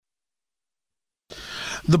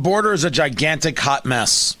The border is a gigantic hot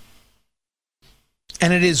mess.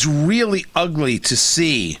 And it is really ugly to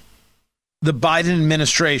see the Biden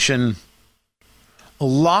administration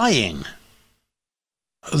lying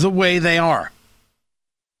the way they are.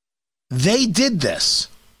 They did this.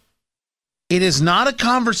 It is not a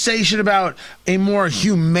conversation about a more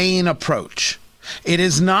humane approach. It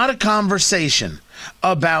is not a conversation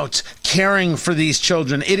about caring for these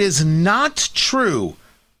children. It is not true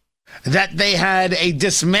that they had a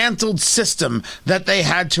dismantled system that they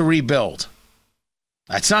had to rebuild.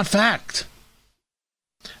 That's not fact.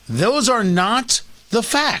 Those are not the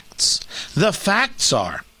facts. The facts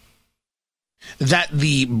are that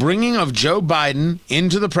the bringing of Joe Biden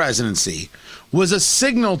into the presidency was a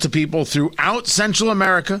signal to people throughout Central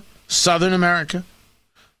America, Southern America,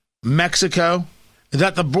 Mexico,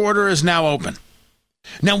 that the border is now open.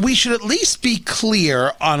 Now, we should at least be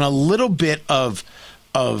clear on a little bit of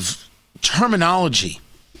terminology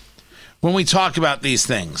when we talk about these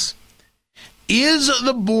things. Is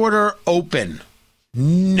the border open?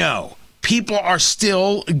 No. People are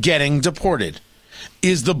still getting deported.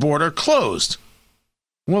 Is the border closed?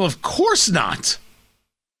 Well, of course not.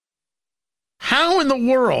 How in the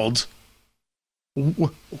world?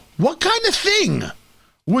 What kind of thing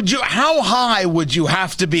how high would you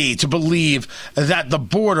have to be to believe that the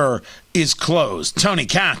border is closed? Tony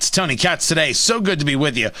Katz today. So good to be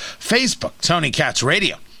with you. Facebook, Tony Katz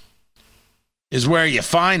Radio, is where you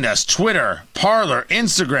find us. Twitter, Parler,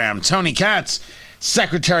 Instagram, Tony Katz.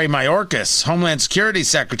 Secretary Mayorkas, Homeland Security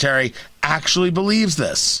Secretary, actually believes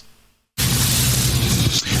this.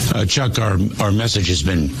 Chuck, our message has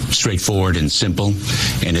been straightforward and simple,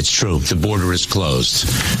 and it's true. The border is closed.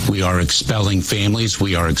 We are expelling families.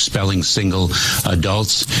 We are expelling single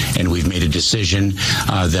adults, and we've made a decision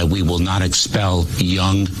that we will not expel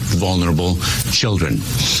young, vulnerable children.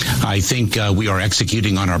 I think we are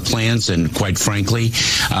executing on our plans, and quite frankly,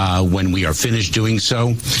 when we are finished doing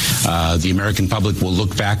so, the American public will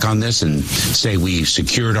look back on this and say we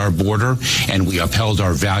secured our border and we upheld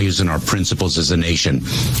our values and our principles as a nation.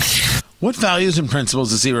 What values and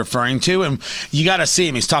principles is he referring to? And you got to see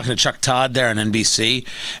him. He's talking to Chuck Todd there on NBC.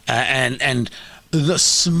 And the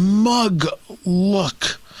smug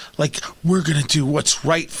look, like we're going to do what's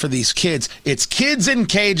right for these kids. It's kids in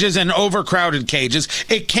cages and overcrowded cages.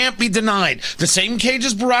 It can't be denied. The same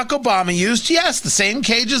cages Barack Obama used. Yes, the same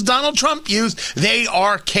cages Donald Trump used. They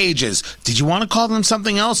are cages. Did you want to call them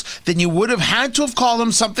something else? Then you would have had to have called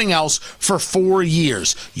them something else for 4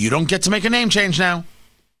 years. You don't get to make a name change now.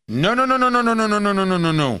 No.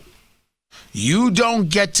 You don't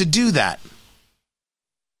get to do that.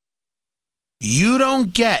 You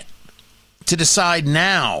don't get to decide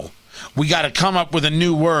now we got to come up with a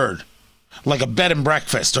new word, like a bed and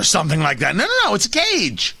breakfast or something like that. No, it's a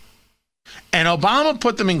cage. And Obama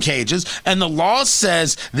put them in cages, and the law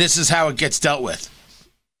says this is how it gets dealt with.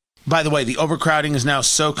 By the way, the overcrowding is now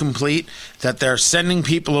so complete that they're sending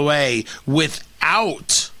people away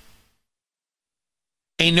without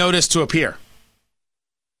a notice to appear.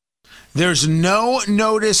 There's no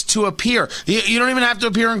notice to appear. You don't even have to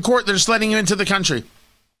appear in court. They're just letting you into the country.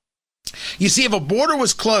 You see, if a border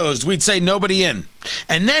was closed, we'd say nobody in.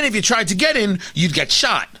 And then if you tried to get in, you'd get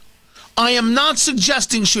shot. I am not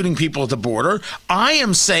suggesting shooting people at the border. I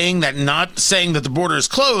am saying that not saying that the border is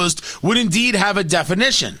closed would indeed have a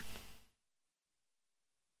definition.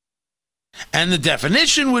 And the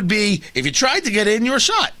definition would be, if you tried to get in, you were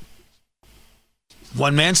shot.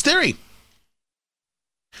 One man's theory.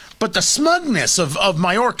 But the smugness of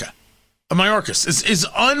Mayorkas is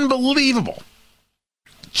unbelievable.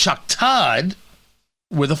 Chuck Todd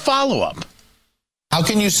with a follow-up. How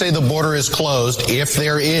can you say the border is closed if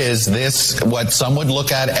there is this, what some would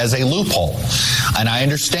look at as a loophole? And I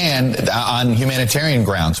understand on humanitarian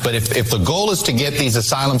grounds, but if the goal is to get these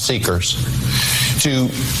asylum seekers to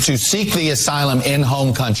seek the asylum in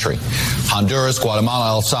home country, Honduras,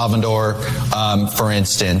 Guatemala, El Salvador, for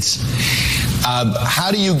instance,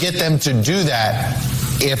 how do you get them to do that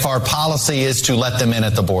if our policy is to let them in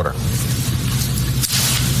at the border?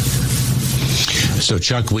 So,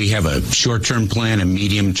 Chuck, we have a short-term plan, a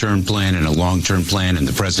medium-term plan, and a long-term plan, and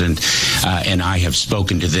the president and I have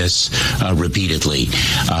spoken to this repeatedly.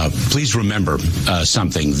 Please remember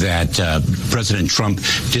something, that President Trump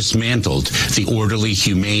dismantled the orderly,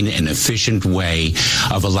 humane, and efficient way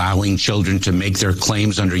of allowing children to make their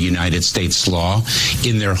claims under United States law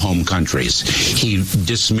in their home countries. He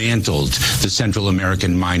dismantled the Central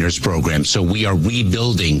American Minors Program. So we are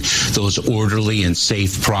rebuilding those orderly and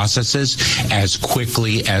safe processes as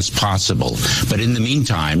quickly as possible. But in the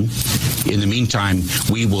meantime,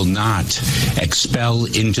 we will not expel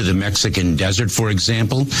into the Mexican desert, for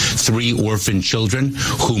example, 3 orphan children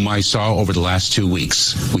whom I saw over the last 2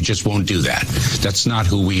 weeks. We just won't do that. That's not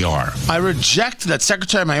who we are. I reject that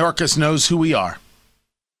Secretary Mayorkas knows who we are.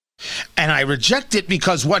 And I reject it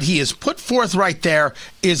because what he has put forth right there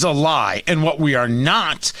is a lie. And what we are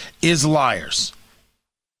not is liars.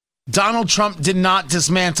 Donald Trump did not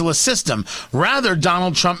dismantle a system. Rather,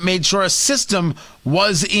 Donald Trump made sure a system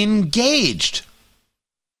was engaged.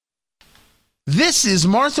 This is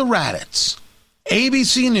Martha Raddatz,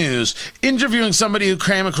 ABC News, interviewing somebody who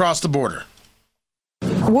came across the border.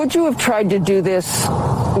 Would you have tried to do this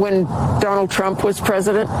when Donald Trump was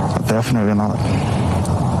president? Definitely not.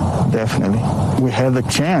 Definitely. We had the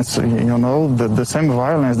chance, the same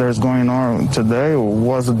violence that's going on today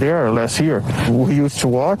was there last year. We used to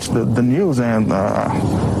watch the news, and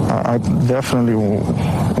I definitely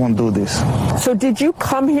won't do this. So did you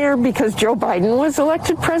come here because Joe Biden was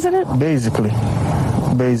elected president? Basically.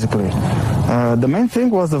 The main thing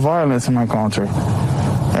was the violence in my country.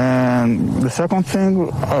 And the second thing,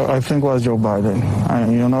 I think, was Joe Biden.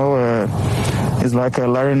 It's like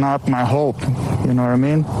lighting up my hope. You know what I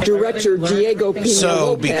mean? Director Diego Pino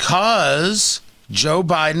So Lopez. because Joe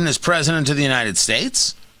Biden is president of the United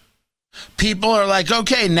States, people are like,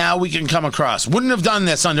 okay, now we can come across. Wouldn't have done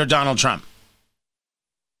this under Donald Trump.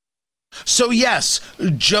 So yes,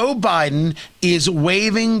 Joe Biden is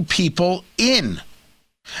waving people in.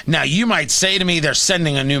 Now, you might say to me they're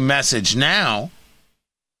sending a new message now.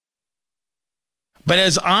 But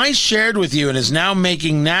as I shared with you and is now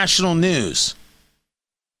making national news,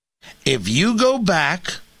 if you go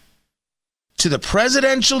back to the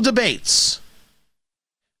presidential debates,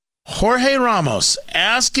 Jorge Ramos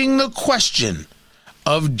asking the question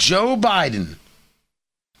of Joe Biden,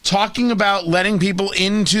 talking about letting people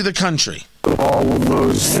into the country. All of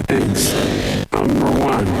those things, number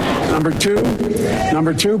one.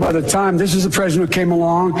 Number two, by the time this is the president who came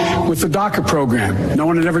along with the DACA program. No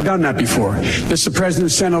one had ever done that before. This is the president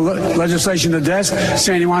who sent a legislation to the desk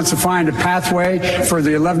saying he wants to find a pathway for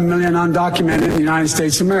the 11 million undocumented in the United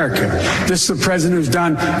States of America. This is the president who's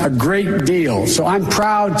done a great deal. So I'm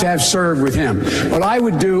proud to have served with him. What I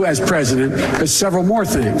would do as president is several more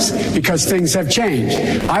things because things have changed.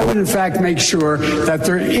 I would, in fact, make sure that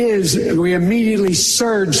we immediately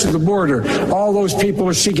surge to the border. All those people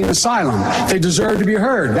are seeking asylum. They deserve to be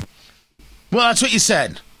heard. Well, that's what you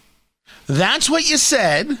said. That's what you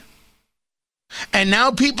said. And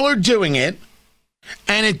now people are doing it,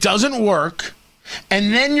 and it doesn't work.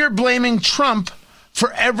 And then you're blaming Trump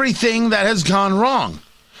for everything that has gone wrong.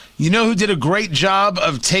 You know who did a great job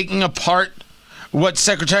of taking apart what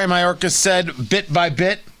Secretary Mayorkas said bit by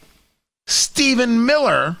bit? Stephen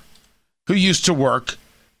Miller, who used to work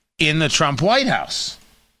in the Trump White House.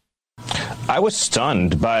 I was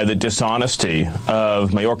stunned by the dishonesty of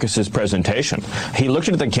Mayorkas' presentation. He looked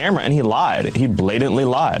into the camera and he lied. He blatantly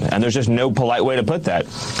lied. And there's just no polite way to put that.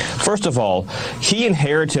 First of all, he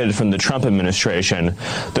inherited from the Trump administration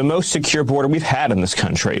the most secure border we've had in this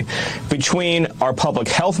country. Between our public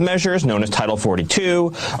health measures, known as Title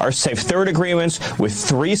 42, our Safe Third agreements with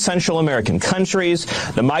 3 Central American countries,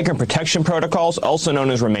 the migrant protection protocols, also known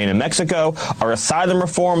as Remain in Mexico, our asylum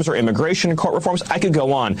reforms or immigration court reforms, I could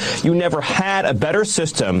go on. You never had a better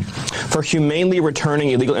system for humanely returning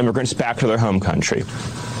illegal immigrants back to their home country.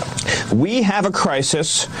 We have a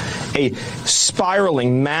crisis, a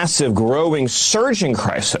spiraling, massive, growing, surging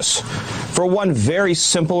crisis for one very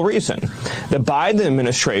simple reason. The Biden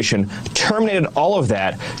administration terminated all of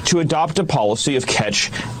that to adopt a policy of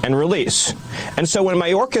catch and release. And so when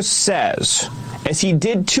Mayorkas says, as he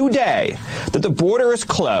did today, that the border is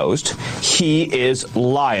closed, he is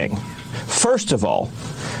lying. First of all,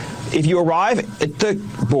 if you arrive at the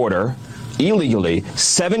border illegally,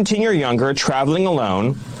 17 or younger, traveling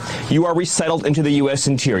alone, you are resettled into the U.S.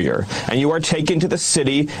 interior, and you are taken to the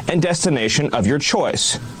city and destination of your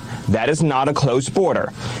choice. That is not a closed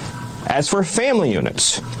border. As for family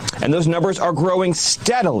units, and those numbers are growing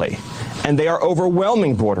steadily, and they are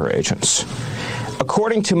overwhelming border agents.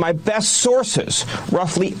 According to my best sources,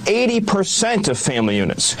 roughly 80% of family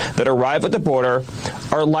units that arrive at the border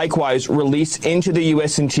are likewise released into the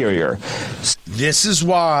U.S. interior. This is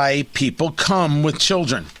why people come with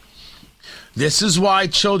children. This is why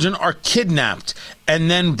children are kidnapped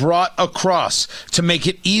and then brought across to make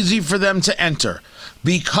it easy for them to enter.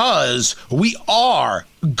 Because we are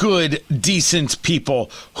good, decent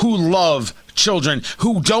people who love children,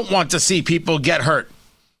 who don't want to see people get hurt.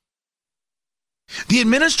 The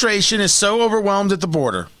administration is so overwhelmed at the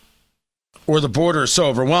border, or the border is so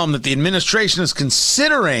overwhelmed that the administration is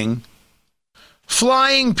considering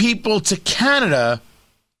flying people to Canada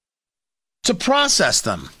to process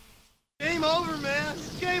them. Game over, man.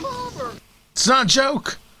 Game over. It's not a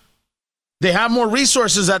joke. They have more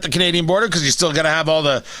resources at the Canadian border because you still got to have all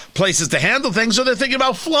the places to handle things. So they're thinking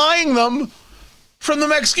about flying them from the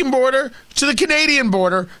Mexican border to the Canadian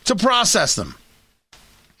border to process them.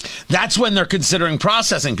 That's when they're considering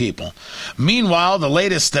processing people. Meanwhile, the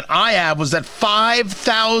latest that I have was that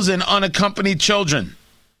 5,000 unaccompanied children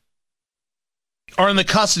are in the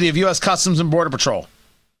custody of U.S. Customs and Border Patrol.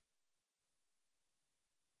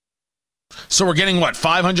 So we're getting,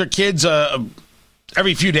 500 kids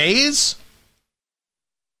every few days?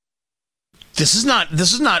 This is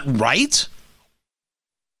not right.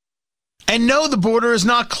 And no, the border is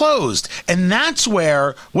not closed. And that's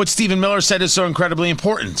where what Stephen Miller said is so incredibly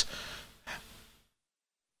important.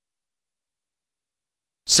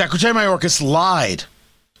 Secretary Mayorkas lied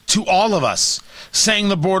to all of us, saying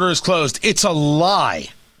the border is closed. It's a lie.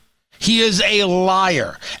 He is a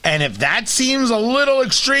liar. And if that seems a little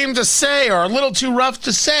extreme to say or a little too rough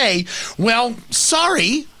to say, well,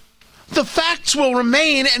 sorry. The facts will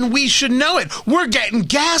remain and we should know it. We're getting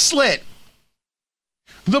gaslit.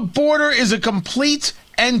 The border is a complete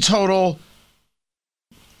and total,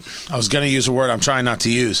 I was going to use a word I'm trying not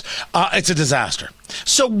to use. It's a disaster.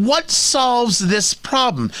 So what solves this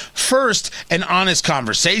problem? First, an honest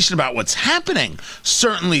conversation about what's happening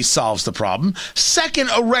certainly solves the problem.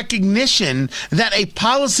 Second, a recognition that a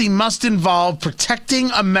policy must involve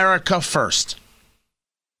protecting America first.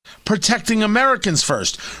 Protecting Americans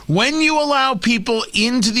first. When you allow people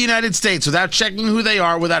into the United States without checking who they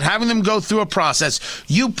are, without having them go through a process,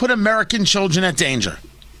 you put American children at danger.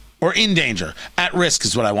 Or in danger. At risk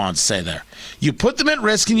is what I want to say there. You put them at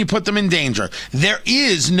risk and you put them in danger. There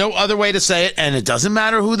is no other way to say it, and it doesn't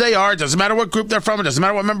matter who they are. It doesn't matter what group they're from. It doesn't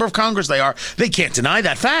matter what member of Congress they are. They can't deny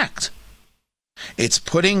that fact. It's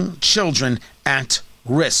putting children at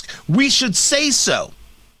risk. We should say so.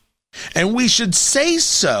 And we should say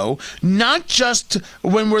so not just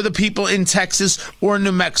when we're the people in Texas or in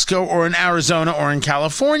New Mexico or in Arizona or in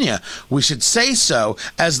California. We should say so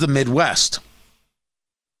as the Midwest.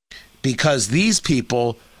 Because these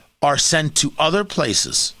people are sent to other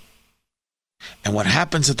places. And what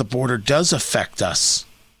happens at the border does affect us.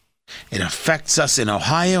 It affects us in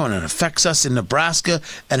Ohio, and it affects us in Nebraska,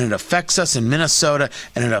 and it affects us in Minnesota,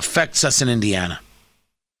 and it affects us in Indiana.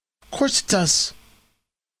 Of course it does.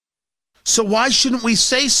 So why shouldn't we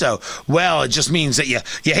say so? Well, it just means that you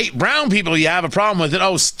hate brown people, you have a problem with it.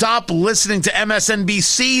 Oh, stop listening to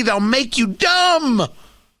MSNBC. They'll make you dumb.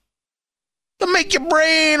 They'll make your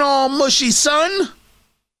brain all mushy, son.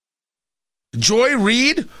 Joy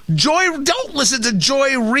Reid? Don't listen to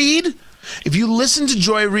Joy Reid. If you listen to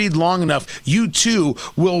Joy Reid long enough, you too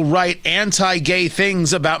will write anti-gay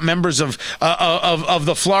things about members of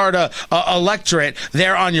the Florida electorate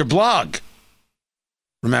there on your blog.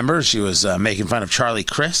 Remember, she was making fun of Charlie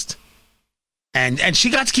Crist, and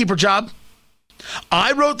she got to keep her job.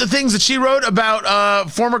 I wrote the things that she wrote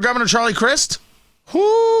about former Governor Charlie Crist.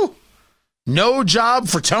 Whoo! No job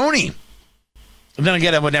for Tony. And then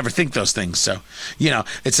again, I would never think those things, so,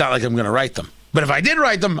 it's not like I'm going to write them. But if I did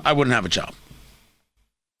write them, I wouldn't have a job.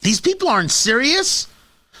 These people aren't serious.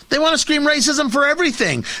 They want to scream racism for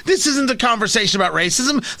everything. This isn't a conversation about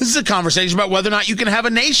racism. This is a conversation about whether or not you can have a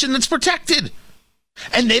nation that's protected.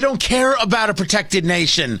 And they don't care about a protected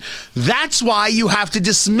nation. That's why you have to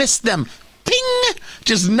dismiss them. Ping!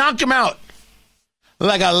 Just knock them out.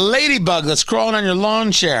 Like a ladybug that's crawling on your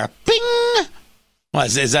lawn chair. Ping! Well,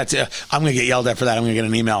 is that? I'm going to get yelled at for that. I'm going to get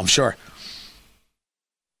an email, I'm sure.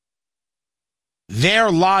 They're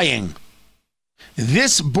lying.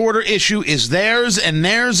 This border issue is theirs and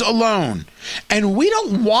theirs alone. And we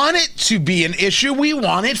don't want it to be an issue. We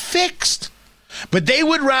want it fixed. But they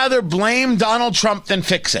would rather blame Donald Trump than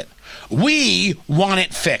fix it. We want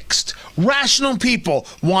it fixed. Rational people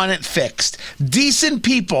want it fixed. Decent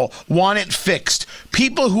people want it fixed.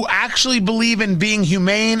 People who actually believe in being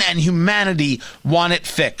humane and humanity want it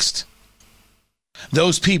fixed.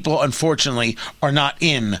 Those people, unfortunately, are not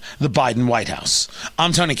in the Biden White House.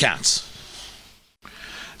 I'm Tony Katz.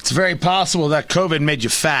 It's very possible that COVID made you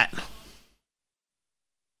fat.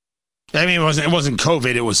 I mean, it wasn't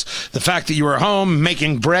COVID. It was the fact that you were home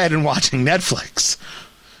making bread and watching Netflix.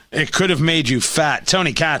 It could have made you fat.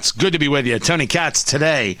 Tony Katz, good to be with you. Tony Katz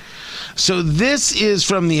today. So this is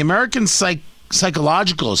from the American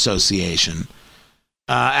Psychological Association.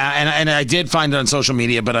 And I did find it on social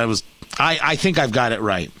media, but I think I've got it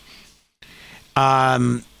right.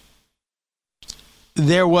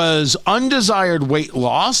 There was undesired weight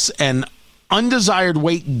loss and undesired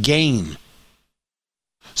weight gain.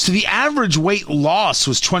 So the average weight loss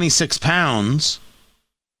was 26 pounds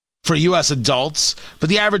for U.S. adults, but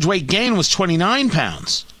the average weight gain was 29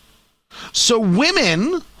 pounds. So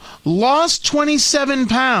women lost 27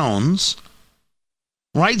 pounds,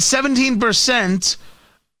 right? 17%,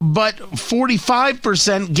 but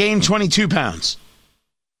 45% gained 22 pounds.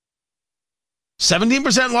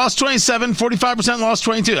 17% lost 27, 45% lost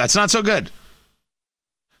 22. That's not so good.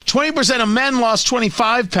 20% of men lost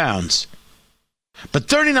 25 pounds, but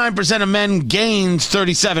 39% of men gained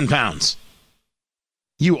 37 pounds.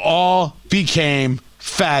 You all became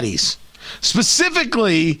fatties,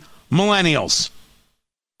 specifically millennials.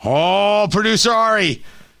 Oh, producer Ari,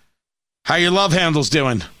 how your love handles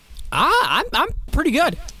doing? I'm pretty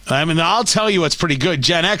good. I mean, I'll tell you what's pretty good.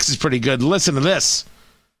 Gen X is pretty good. Listen to this.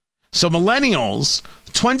 So millennials,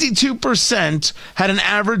 22% had an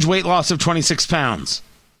average weight loss of 26 pounds.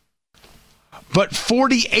 But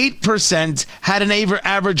 48% had an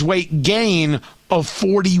average weight gain of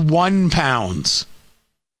 41 pounds.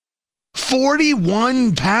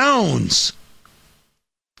 41 pounds.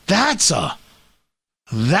 That's a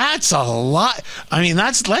lot. I mean,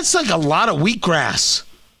 that's like a lot of wheatgrass.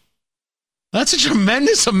 That's a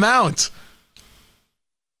tremendous amount.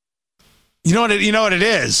 You know what it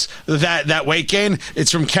is? That weight gain,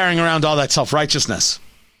 it's from carrying around all that self-righteousness.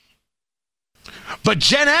 But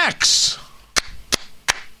Gen X,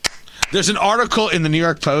 there's an article in the New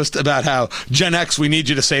York Post about how Gen X, we need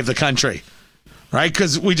you to save the country, right?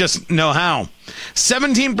 Because we just know how.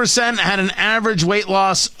 17% had an average weight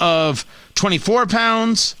loss of 24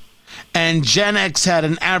 pounds, and Gen X had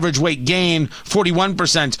an average weight gain,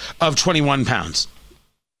 41% of 21 pounds.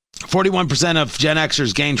 41% of Gen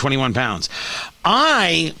Xers gained 21 pounds.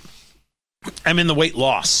 I am in the weight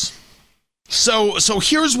loss. So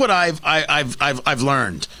here's what I've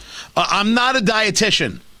learned. I'm not a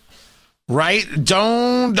dietitian, right?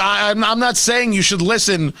 I'm not saying you should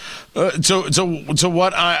listen to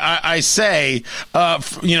what I say.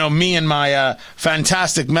 Me and my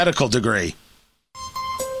fantastic medical degree.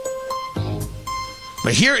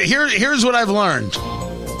 But here's what I've learned.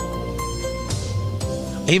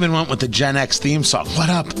 I even went with the Gen X theme song. What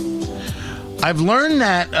up? I've learned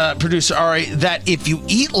that, producer Ari, that if you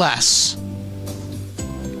eat less,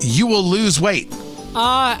 you will lose weight.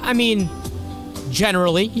 I mean,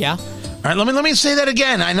 generally, yeah. All right, let me say that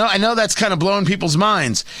again. I know that's kind of blowing people's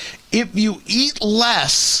minds. If you eat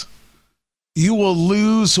less, you will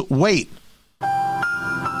lose weight.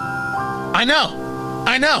 I know.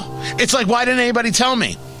 It's like, why didn't anybody tell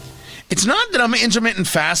me? It's not that I'm intermittent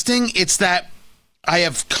fasting. It's that I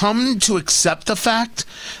have come to accept the fact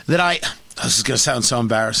that this is going to sound so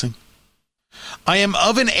embarrassing. I am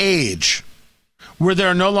of an age where there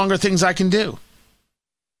are no longer things I can do.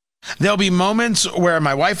 There'll be moments where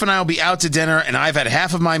my wife and I will be out to dinner and I've had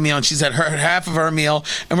half of my meal and she's had half of her meal.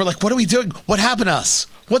 And we're like, what are we doing? What happened to us?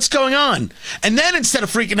 What's going on? And then instead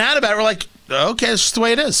of freaking out about it, we're like, okay, it's just the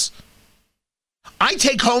way it is. I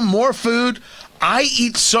take home more food. I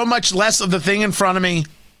eat so much less of the thing in front of me.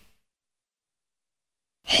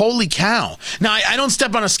 Holy cow. Now, I don't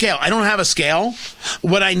step on a scale. I don't have a scale.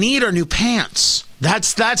 What I need are new pants.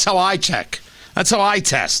 That's how I check. That's how I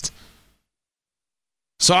test.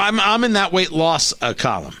 So I'm in that weight loss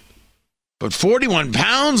column. But 41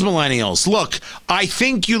 pounds, millennials. Look, I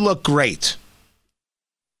think you look great.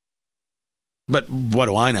 But what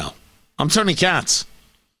do I know? I'm Tony Katz.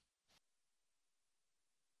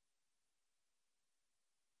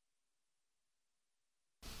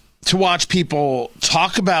 To watch people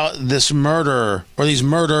talk about this murder or these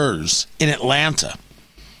murders in Atlanta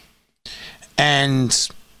and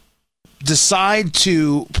decide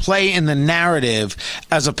to play in the narrative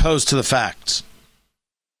as opposed to the facts.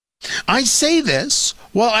 I say this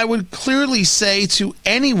while I would clearly say to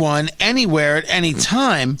anyone, anywhere, at any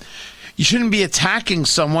time, you shouldn't be attacking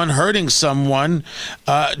someone, hurting someone,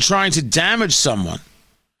 trying to damage someone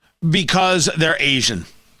because they're Asian.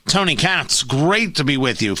 Tony Katz, great to be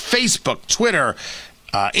with you. Facebook, Twitter,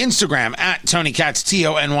 Instagram at Tony Katz,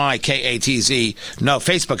 TonyKatz. No,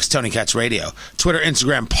 Facebook is Tony Katz Radio. Twitter,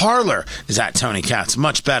 Instagram, Parler is at Tony Katz.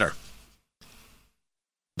 Much better.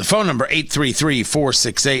 The phone number,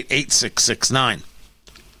 833-468-8669.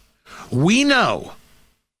 We know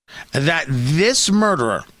that this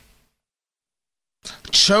murderer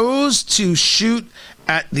chose to shoot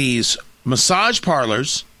at these massage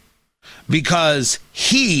parlors because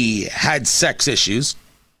he had sex issues.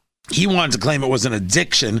 He wanted to claim it was an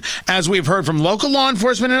addiction, as we've heard from local law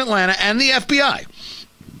enforcement in Atlanta and the FBI.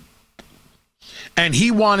 And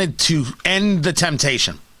he wanted to end the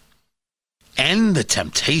temptation. End the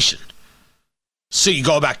temptation. So you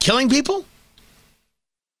go about killing people?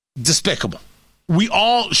 Despicable. We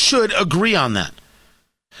all should agree on that.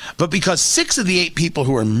 But because 6 of the 8 people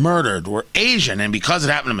who were murdered were Asian, and because it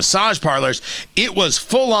happened in massage parlors, it was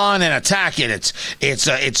full on an attack.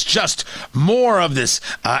 It's just more of this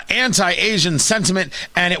anti-Asian sentiment,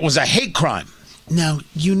 and it was a hate crime. Now,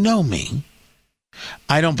 you know me.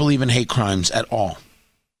 I don't believe in hate crimes at all,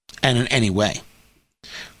 and in any way.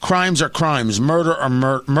 Crimes are crimes. Murder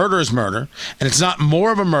is murder, and it's not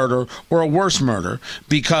more of a murder or a worse murder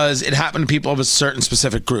because it happened to people of a certain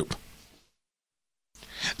specific group.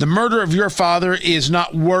 The murder of your father is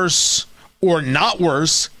not worse or not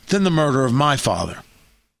worse than the murder of my father.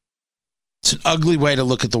 It's an ugly way to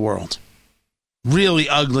look at the world. Really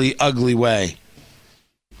ugly, ugly way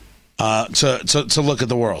to look at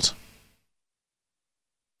the world.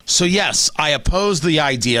 So yes, I oppose the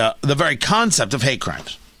idea, the very concept of hate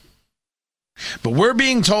crimes. But we're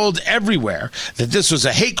being told everywhere that this was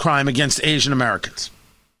a hate crime against Asian Americans.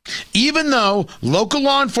 Even though local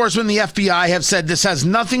law enforcement and the FBI have said this has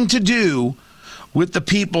nothing to do with the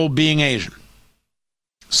people being Asian.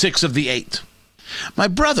 6 of the 8. My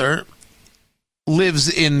brother lives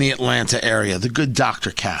in the Atlanta area, the good Dr.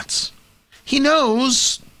 Katz. He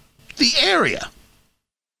knows the area.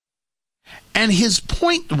 And his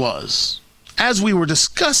point was, as we were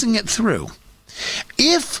discussing it through,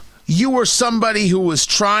 if you were somebody who was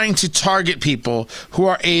trying to target people who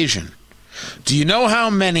are Asian, do you know how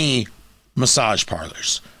many massage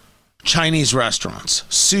parlors, Chinese restaurants,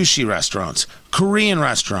 sushi restaurants, Korean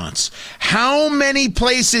restaurants, how many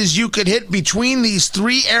places you could hit between these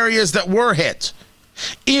 3 areas that were hit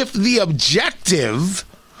if the objective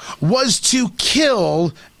was to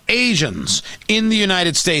kill Asians in the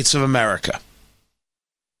United States of America?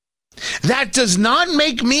 That does not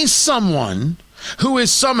make me someone who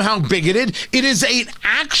is somehow bigoted. It is an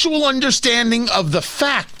actual understanding of the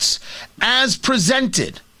facts as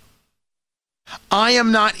presented. I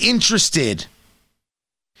am not interested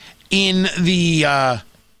in the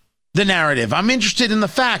narrative. I'm interested in the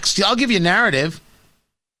facts. I'll give you a narrative.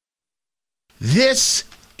 This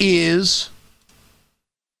is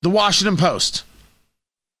the Washington Post.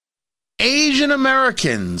 Asian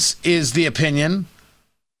Americans, is the opinion,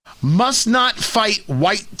 must not fight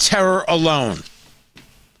white terror alone.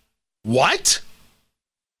 What?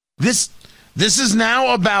 This is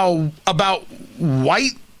now about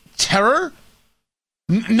white terror?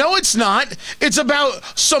 No, it's not. It's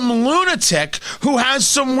about some lunatic who has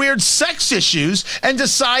some weird sex issues and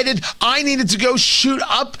decided I needed to go shoot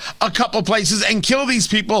up a couple places and kill these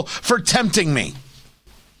people for tempting me.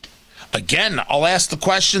 Again, I'll ask the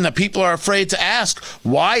question that people are afraid to ask.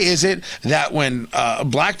 Why is it that when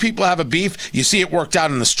black people have a beef, you see it worked out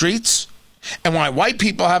in the streets? And when white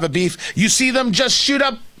people have a beef, you see them just shoot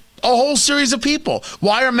up a whole series of people.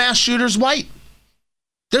 Why are mass shooters white?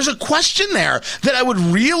 There's a question there that I would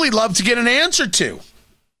really love to get an answer to.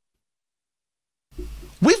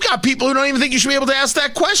 We've got people who don't even think you should be able to ask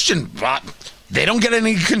that question. They don't get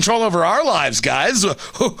any control over our lives, guys.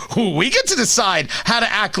 We get to decide how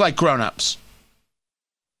to act like grown-ups.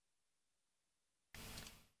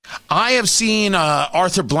 I have seen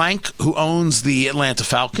Arthur Blank, who owns the Atlanta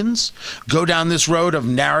Falcons, go down this road of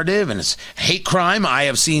narrative and it's hate crime. I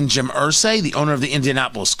have seen Jim Irsay, the owner of the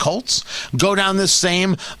Indianapolis Colts, go down this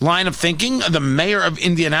same line of thinking. The mayor of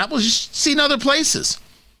Indianapolis. You've seen other places.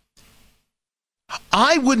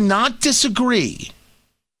 I would not disagree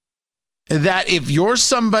that if you're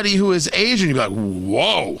somebody who is Asian, you'd be like,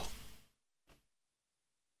 whoa.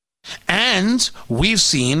 And we've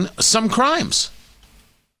seen some crimes.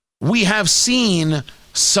 We have seen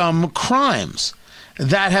some crimes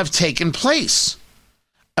that have taken place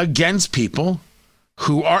against people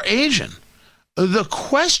who are Asian. The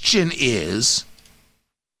question is,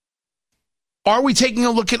 are we taking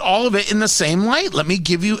a look at all of it in the same light? Let me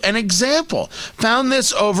give you an example. Found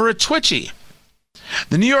this over at Twitchy.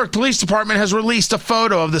 The New York Police Department has released a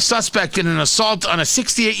photo of the suspect in an assault on a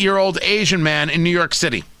 68-year-old Asian man in New York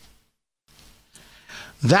City.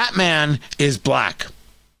 That man is black.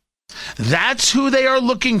 That's who they are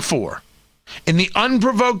looking for in the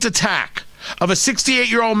unprovoked attack of a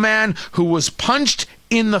 68-year-old man who was punched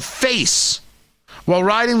in the face while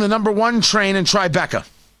riding the number 1 train in Tribeca,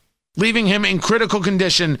 leaving him in critical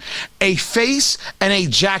condition, a face and a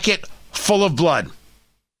jacket full of blood.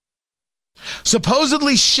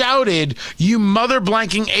 Supposedly shouted, "You mother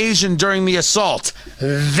blanking Asian," during the assault.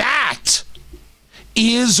 That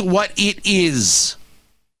is what it is.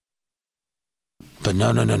 But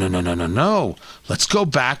no. Let's go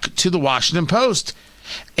back to the Washington Post.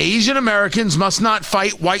 Asian Americans must not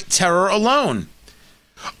fight white terror alone.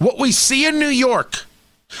 What we see in New York,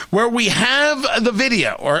 where we have the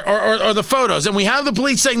video or the photos and we have the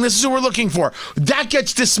police saying this is who we're looking for, that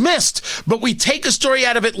gets dismissed. But we take a story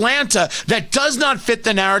out of Atlanta that does not fit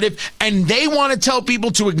the narrative, and they want to tell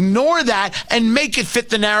people to ignore that and make it fit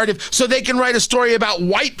the narrative so they can write a story about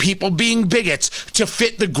white people being bigots to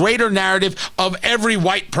fit the greater narrative of every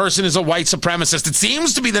white person is a white supremacist. It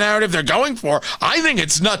seems to be the narrative they're going for. I think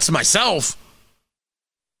it's nuts myself.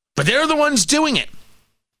 But they're the ones doing it.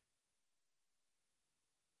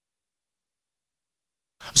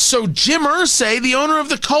 So Jim Irsay, the owner of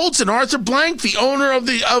the Colts, and Arthur Blank, the owner of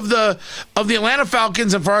the Atlanta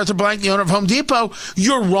Falcons, and for Arthur Blank, the owner of Home Depot,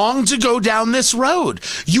 you're wrong to go down this road.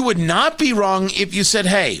 You would not be wrong if you said,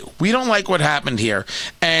 hey, we don't like what happened here.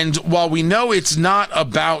 And while we know it's not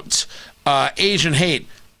about Asian hate,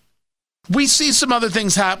 we see some other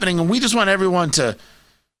things happening, and we just want everyone to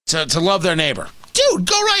love their neighbor. Dude,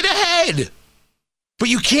 go right ahead. But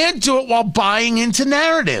you can't do it while buying into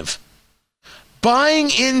narrative. Buying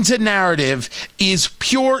into narrative is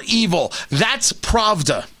pure evil. That's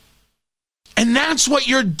Pravda. And that's what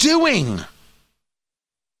you're doing.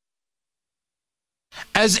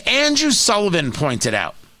 As Andrew Sullivan pointed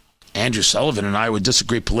out, Andrew Sullivan and I would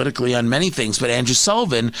disagree politically on many things, but Andrew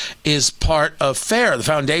Sullivan is part of FAIR, the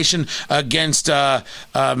Foundation Against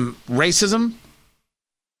Racism.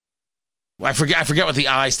 I forget what the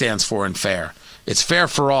I stands for in FAIR. It's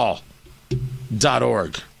fairforall.org.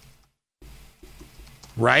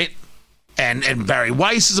 Right? And Barry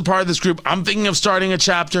Weiss is a part of this group. I'm thinking of starting a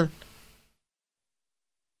chapter.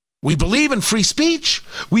 We believe in free speech.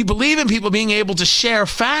 We believe in people being able to share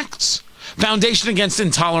facts. Foundation Against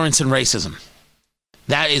Intolerance and Racism.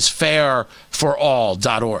 That is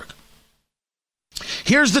fairforall.org.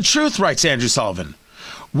 Here's the truth, writes Andrew Sullivan.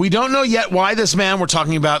 We don't know yet why this man, we're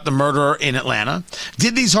talking about the murderer in Atlanta,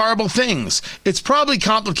 did these horrible things. It's probably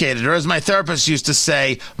complicated, or as my therapist used to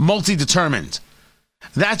say, multi-determined.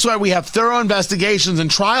 That's why we have thorough investigations and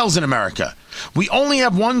trials in America. We only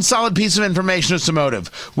have one solid piece of information as to motive,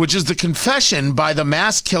 which is the confession by the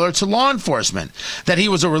mass killer to law enforcement that he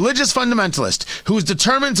was a religious fundamentalist who was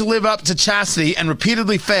determined to live up to chastity and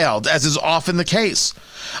repeatedly failed, as is often the case.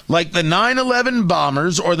 Like the 9/11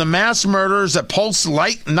 bombers or the mass murderers at Pulse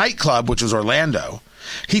nightclub, which was Orlando,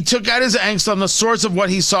 he took out his angst on the source of what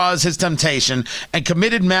he saw as his temptation and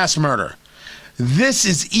committed mass murder. This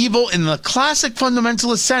is evil in the classic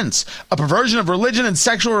fundamentalist sense, a perversion of religion and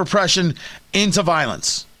sexual repression into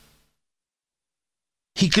violence.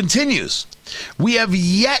 He continues, we have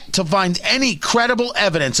yet to find any credible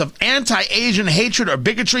evidence of anti-Asian hatred or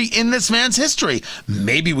bigotry in this man's history.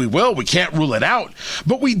 Maybe we will, we can't rule it out.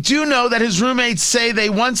 But we do know that his roommates say they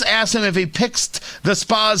once asked him if he picked the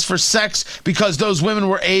spas for sex because those women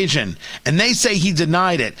were Asian. And they say he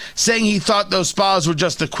denied it, saying he thought those spas were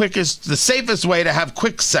just the safest way to have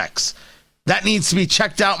quick sex. That needs to be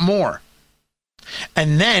checked out more.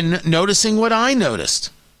 And then noticing what I noticed.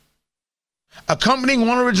 Accompanying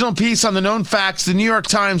one original piece on the known facts, the New York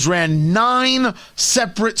Times ran 9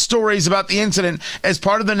 separate stories about the incident as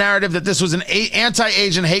part of the narrative that this was an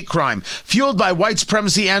anti-Asian hate crime fueled by white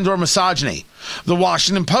supremacy and/or misogyny. The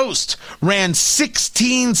Washington Post ran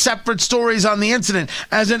 16 separate stories on the incident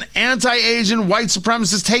as an anti-Asian white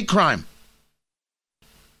supremacist hate crime.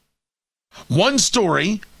 One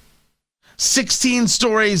story 16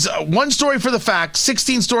 stories, one story for the facts,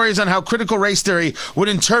 16 stories on how critical race theory would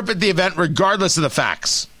interpret the event regardless of the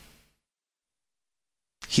facts.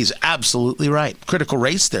 He's absolutely right. Critical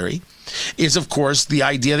race theory is, of course, the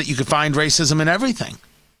idea that you can find racism in everything.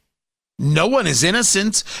 No one is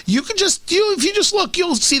innocent. You can if you just look,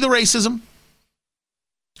 you'll see the racism.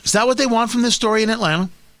 Is that what they want from this story in Atlanta?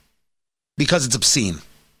 Because it's obscene.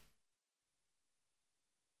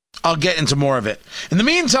 I'll get into more of it. In the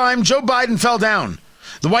meantime, Joe Biden fell down.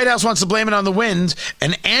 The White House wants to blame it on the wind,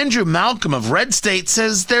 and Andrew Malcolm of Red State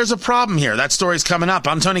says there's a problem here. That story's coming up.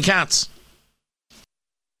 I'm Tony Katz.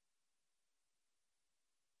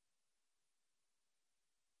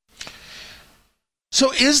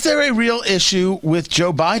 So is there a real issue with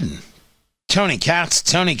Joe Biden? Tony Katz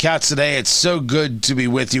today. It's so good to be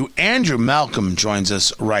with you. Andrew Malcolm joins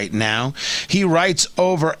us right now. He writes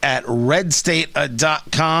over at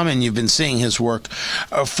redstate.com, and you've been seeing his work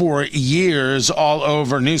for years all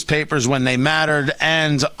over newspapers when they mattered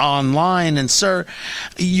and online. And, sir,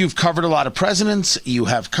 you've covered a lot of presidents. You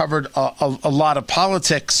have covered a lot of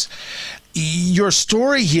politics. your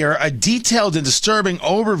story here, a detailed and disturbing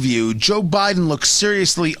overview. Joe Biden looks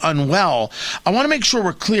seriously unwell. I want to make sure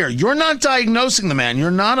we're clear. You're not diagnosing the man.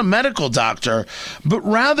 You're not a medical doctor, but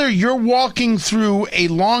rather you're walking through a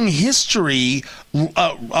long history,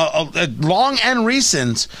 long and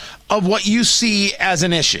recent, of what you see as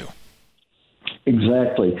an issue.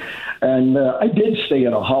 Exactly. And I did stay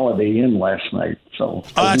at a Holiday Inn last night. So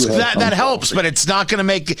that helps, but it's not going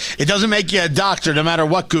to it doesn't make you a doctor no matter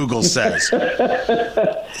what Google says.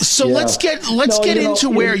 So yeah. let's get into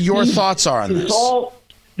where your thoughts are on this.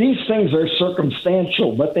 These things are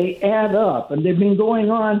circumstantial, but they add up, and they've been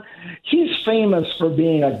going on. He's famous for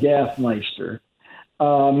being a gaffmeister.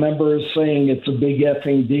 Members saying it's a big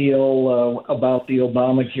effing deal about the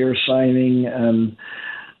Obamacare signing and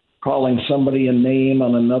calling somebody a name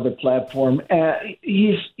on another platform.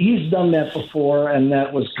 He's done that before, and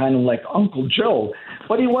that was kind of like Uncle Joe.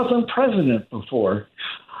 But he wasn't president before.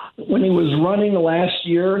 When he was running last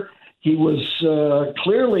year, he was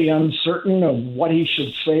clearly uncertain of what he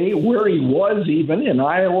should say, where he was even. In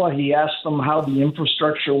Iowa, he asked them how the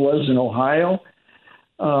infrastructure was in Ohio.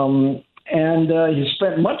 And he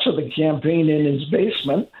spent much of the campaign in his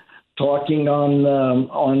basement talking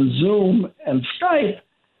on Zoom and Skype,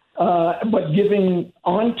 but giving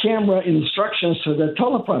on-camera instructions to the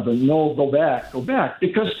teleprompter, no, go back,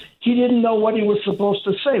 because he didn't know what he was supposed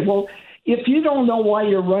to say. Well, if you don't know why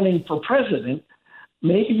you're running for president,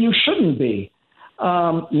 maybe you shouldn't be.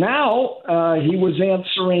 Now, he was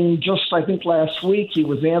answering, I think last week, he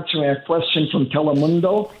was answering a question from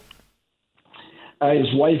Telemundo.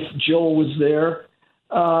 His wife, Jill, was there.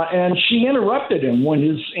 And she interrupted him when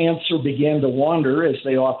his answer began to wander, as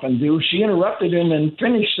they often do. She interrupted him and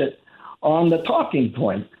finished it on the talking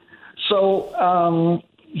point. So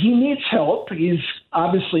he needs help. He's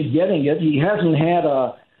obviously getting it. He hasn't had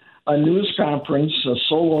a news conference, a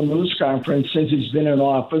solo news conference, since he's been in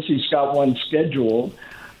office. He's got one scheduled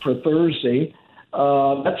for Thursday.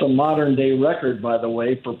 That's a modern-day record, by the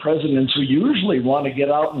way, for presidents who usually want to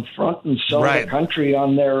get out in front and sell the country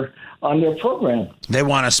on their program. They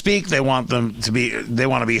want to speak. They want to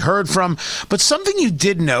be heard from. But something you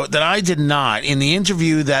did note that I did not in the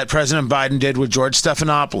interview that President Biden did with George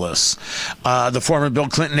Stephanopoulos, the former Bill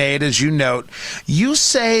Clinton aide, as you note, you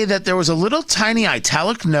say that there was a little tiny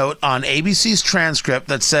italic note on ABC's transcript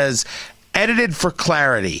that says, edited for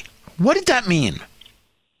clarity. What did that mean?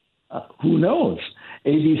 Who knows?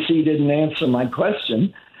 ABC didn't answer my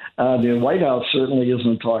question. The White House certainly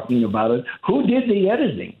isn't talking about it. Who did the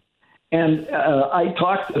editing? And I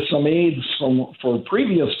talked to some aides for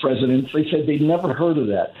previous presidents. They said they'd never heard of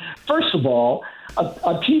that. First of all,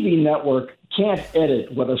 a TV network can't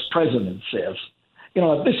edit what a president says. You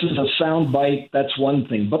know, if this is a sound bite, that's one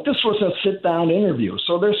thing. But this was a sit-down interview,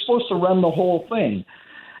 so they're supposed to run the whole thing.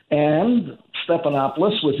 And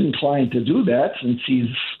Stephanopoulos was inclined to do that since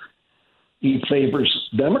he favors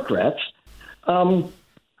Democrats.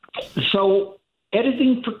 So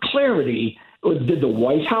editing for clarity, did the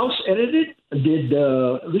White House edit it?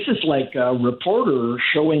 This is like a reporter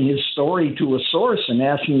showing his story to a source and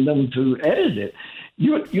asking them to edit it.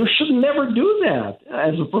 You should never do that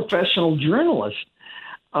as a professional journalist.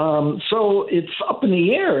 So it's up in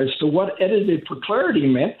the air as to what edited for clarity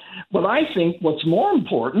meant. But I think what's more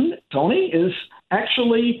important, Tony, is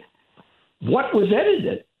actually what was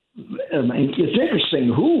edited. It's interesting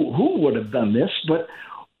who would have done this, but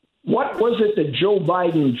what was it that Joe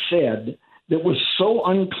Biden said that was so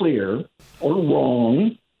unclear or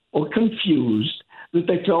wrong or confused that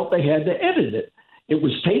they felt they had to edit it? It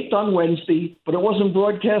was taped on Wednesday, but it wasn't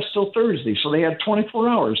broadcast till Thursday, so they had 24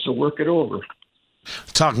 hours to work it over.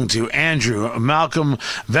 Talking to Andrew Malcolm,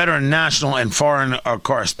 veteran national and foreign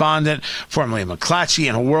correspondent, formerly at McClatchy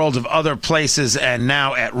and a world of other places, and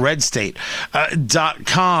now at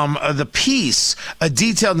redstate.com. The piece, a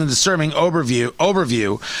detailed and disturbing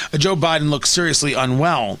overview. Joe Biden looks seriously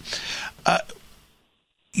unwell.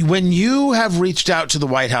 When you have reached out to the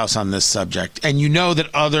White House on this subject, and you know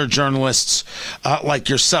that other journalists like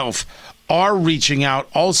yourself are reaching out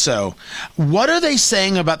also, what are they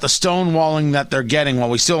saying about the stonewalling that they're getting? While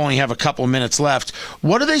we still only have a couple of minutes left,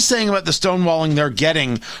 what are they saying about the stonewalling they're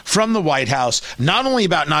getting from the White House, not only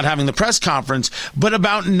about not having the press conference, but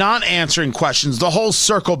about not answering questions, the whole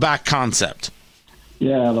circle back concept?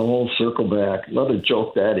 Yeah, the whole circle back. What a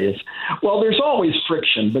joke that is. Well, there's always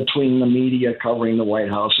friction between the media covering the White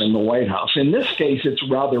House and the White House. In this case, it's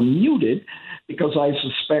rather muted, because I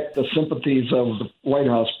suspect the sympathies of the White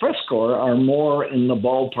House press corps are more in the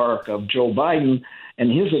ballpark of Joe Biden and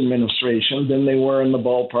his administration than they were in the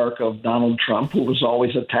ballpark of Donald Trump, who was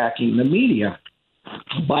always attacking the media.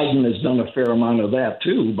 Biden has done a fair amount of that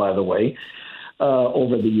too, by the way,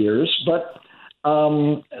 over the years. But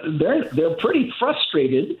they're pretty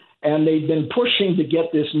frustrated, and they've been pushing to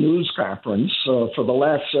get this news conference for the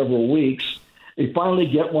last several weeks. They finally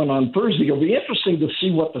get one on Thursday. It'll be interesting to see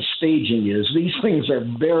what the staging is. These things are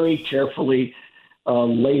very carefully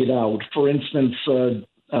laid out. For instance,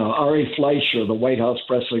 Ari Fleischer, the White House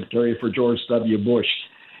press secretary for George W. Bush,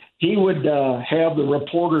 he would have the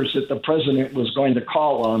reporters that the president was going to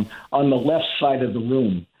call on the left side of the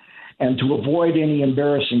room. And to avoid any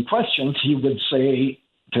embarrassing questions, he would say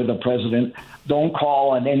to the president, don't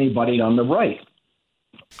call on anybody on the right.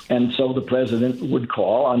 And so the president would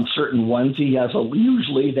call on certain ones.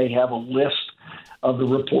 Usually they have a list of the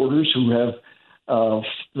reporters who have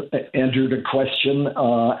entered a question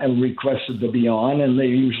and requested to be on, and they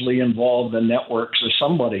usually involve the networks or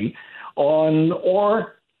somebody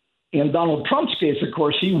or in Donald Trump's case, of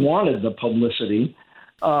course, he wanted the publicity.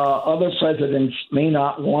 Other presidents may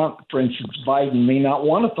not want, for instance, Biden may not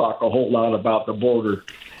want to talk a whole lot about the border.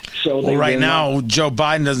 So right now, Joe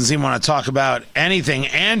Biden doesn't seem to want to talk about anything.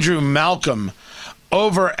 Andrew Malcolm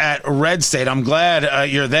over at Red State. I'm glad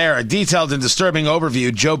you're there. A detailed and disturbing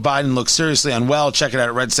overview. Joe Biden looks seriously unwell. Check it out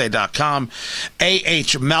at redstate.com.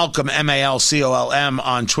 A.H. Malcolm, M-A-L-C-O-L-M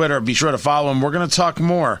on Twitter. Be sure to follow him. We're going to talk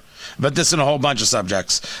more about this and a whole bunch of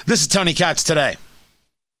subjects. This is Tony Katz Today.